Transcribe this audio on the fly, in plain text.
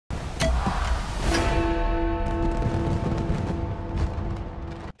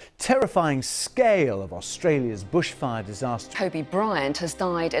terrifying scale of Australia's bushfire disaster. Kobe Bryant has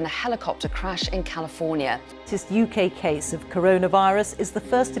died in a helicopter crash in California. The latest UK case of coronavirus is the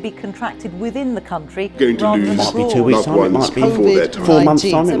first to be contracted within the country. Going to lose it might be 2 weeks' time, it might be 4 months'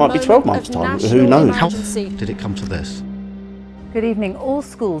 time, it might be 12 months' time. Who knows? How did it come to this? Good evening. All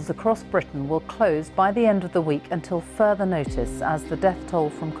schools across Britain will close by the end of the week until further notice, as the death toll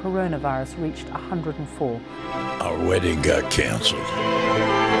from coronavirus reached 104. Our wedding got cancelled.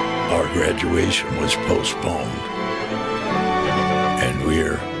 Our graduation was postponed. And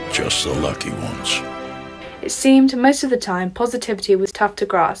we're just the lucky ones. It seemed most of the time positivity was tough to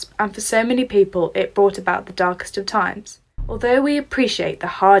grasp, and for so many people it brought about the darkest of times. Although we appreciate the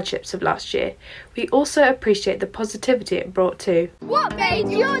hardships of last year, we also appreciate the positivity it brought too. What made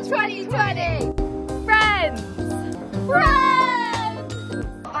your 2020? Friends! Friends!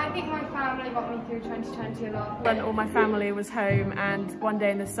 I think my family got me through 2020 a lot. When all my family was home, and one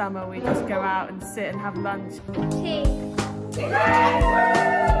day in the summer we just go out and sit and have lunch. T.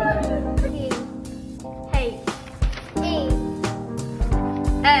 H. E.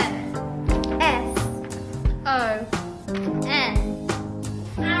 N. S. O. N.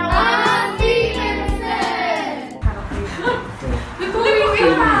 Our Stevenson! Look what we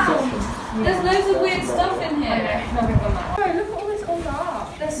found! There's loads of weird stuff in here. Oh, look at all this old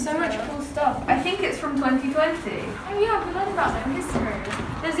art. There's so much cool stuff. I think it's from 2020. Oh yeah, we learned about that in history.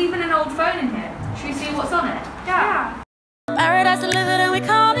 There's even an old phone in here. Should we see what's on it? Yeah. Paradise to live it and we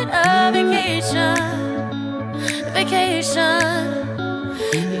call it a vacation. Vacation.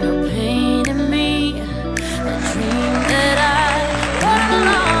 You're painting me a dream that I run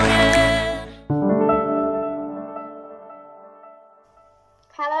along.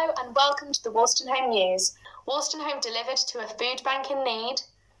 Hello and welcome to the Wolstenholme News. Wolstenholme delivered to a food bank in need.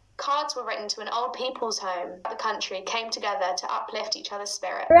 Cards were written to an old people's home. The country came together to uplift each other's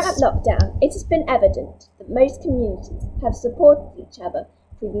spirits. Throughout lockdown, it has been evident that most communities have supported each other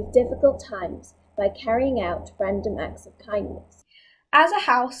through these difficult times by carrying out random acts of kindness. As a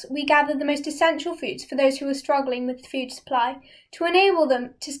house, we gathered the most essential foods for those who were struggling with food supply to enable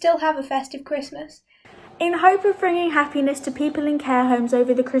them to still have a festive Christmas. In hope of bringing happiness to people in care homes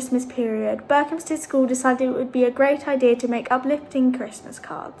over the Christmas period, Berkhamsted School decided it would be a great idea to make uplifting Christmas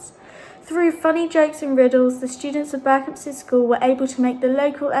cards. Through funny jokes and riddles, the students of Berkhamsted School were able to make the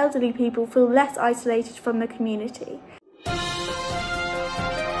local elderly people feel less isolated from the community.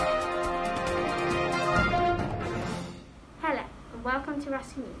 Hello, and welcome to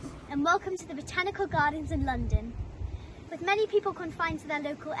Rescue News. And welcome to the Botanical Gardens in London. With many people confined to their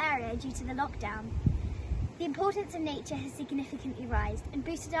local area due to the lockdown, the importance of nature has significantly risen and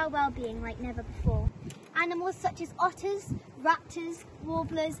boosted our well-being like never before. Animals such as otters, raptors,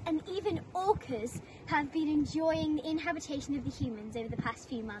 warblers and even orcas have been enjoying the inhabitation of the humans over the past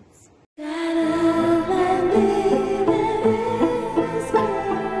few months.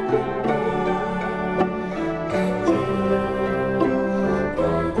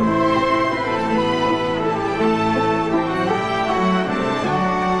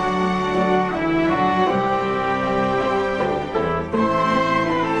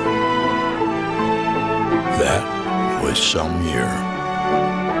 That was some year.